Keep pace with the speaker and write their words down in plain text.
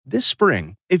This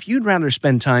spring, if you'd rather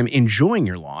spend time enjoying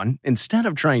your lawn instead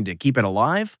of trying to keep it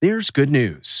alive, there's good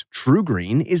news.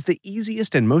 TruGreen is the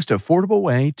easiest and most affordable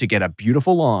way to get a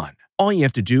beautiful lawn. All you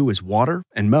have to do is water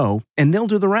and mow, and they'll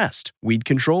do the rest. Weed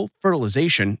control,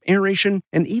 fertilization, aeration,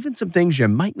 and even some things you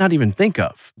might not even think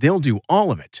of. They'll do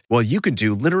all of it, while you can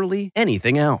do literally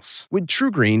anything else. With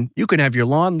TruGreen, you can have your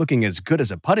lawn looking as good as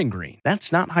a putting green.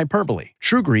 That's not hyperbole.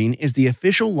 TruGreen is the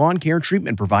official lawn care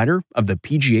treatment provider of the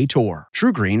PGA Tour.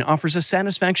 TruGreen offers a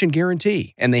satisfaction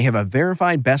guarantee, and they have a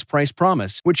verified best price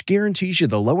promise, which guarantees you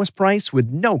the lowest price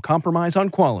with no compromise on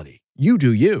quality. You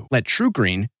do you. Let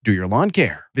TruGreen do your lawn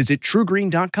care. Visit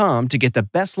TruGreen.com to get the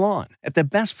best lawn at the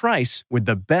best price with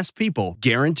the best people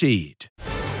guaranteed.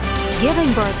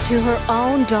 Giving birth to her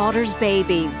own daughter's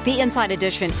baby. The Inside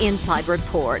Edition Inside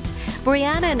Report.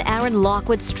 Brianna and Aaron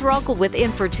Lockwood struggled with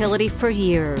infertility for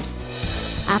years.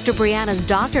 After Brianna's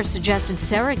doctor suggested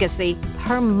surrogacy,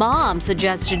 her mom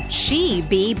suggested she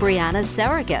be Brianna's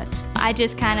surrogate. I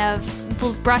just kind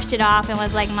of brushed it off and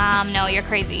was like, Mom, no, you're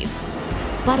crazy.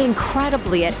 But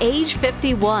incredibly, at age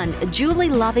 51, Julie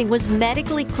Loving was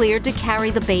medically cleared to carry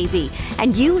the baby.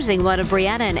 And using one of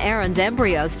Brianna and Aaron's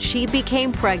embryos, she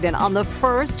became pregnant on the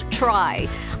first try.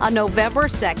 On November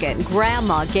 2nd,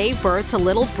 Grandma gave birth to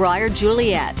little Briar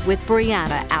Juliet with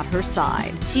Brianna at her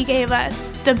side. She gave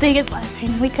us the biggest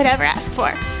blessing we could ever ask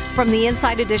for. From the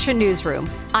Inside Edition newsroom,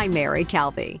 I'm Mary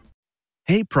Calvi.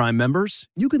 Hey, Prime members,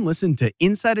 you can listen to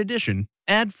Inside Edition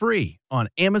ad-free on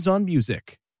Amazon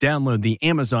Music. Download the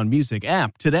Amazon Music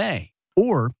app today.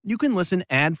 Or you can listen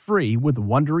ad-free with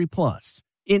Wondery Plus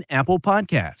in Apple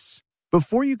Podcasts.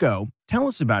 Before you go, tell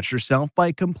us about yourself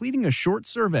by completing a short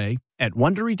survey at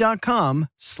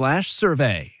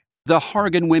Wondery.com/survey. The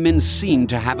Hargan women seemed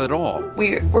to have it all.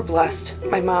 We were blessed.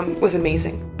 My mom was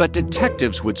amazing. But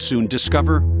detectives would soon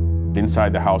discover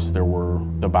inside the house there were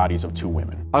the bodies of two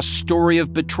women. A story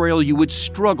of betrayal you would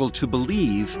struggle to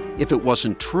believe if it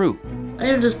wasn't true. I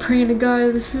am just praying to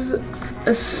God, this is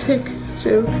a sick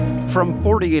joke. From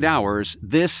 48 Hours,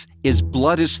 this is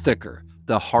Blood is Thicker,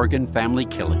 the Hargan Family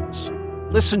Killings.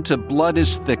 Listen to Blood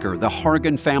is Thicker, the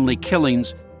Hargan Family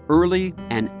Killings, early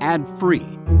and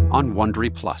ad-free on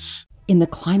Wondery Plus. In the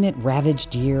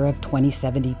climate-ravaged year of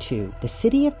 2072, the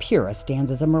city of Pura stands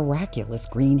as a miraculous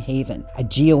green haven, a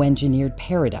geoengineered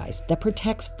paradise that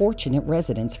protects fortunate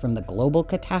residents from the global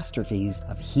catastrophes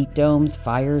of heat domes,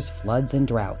 fires, floods, and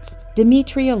droughts.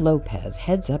 Demetria Lopez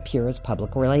heads up Pura's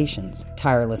public relations,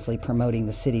 tirelessly promoting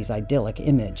the city's idyllic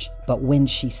image. But when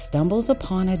she stumbles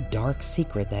upon a dark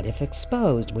secret that, if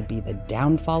exposed, would be the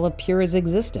downfall of Pura's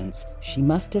existence, she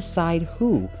must decide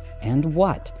who and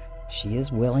what she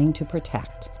is willing to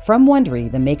protect. From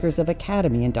Wondery, the makers of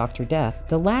Academy and Dr. Death,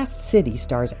 The Last City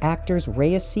stars actors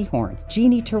Reyes Sehorn,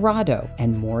 Jeannie Torrado,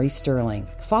 and Maury Sterling.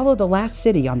 Follow The Last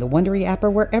City on the Wondery app or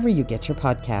wherever you get your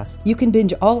podcasts. You can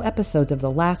binge all episodes of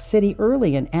The Last City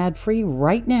early and ad-free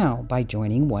right now by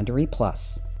joining Wondery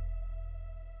Plus.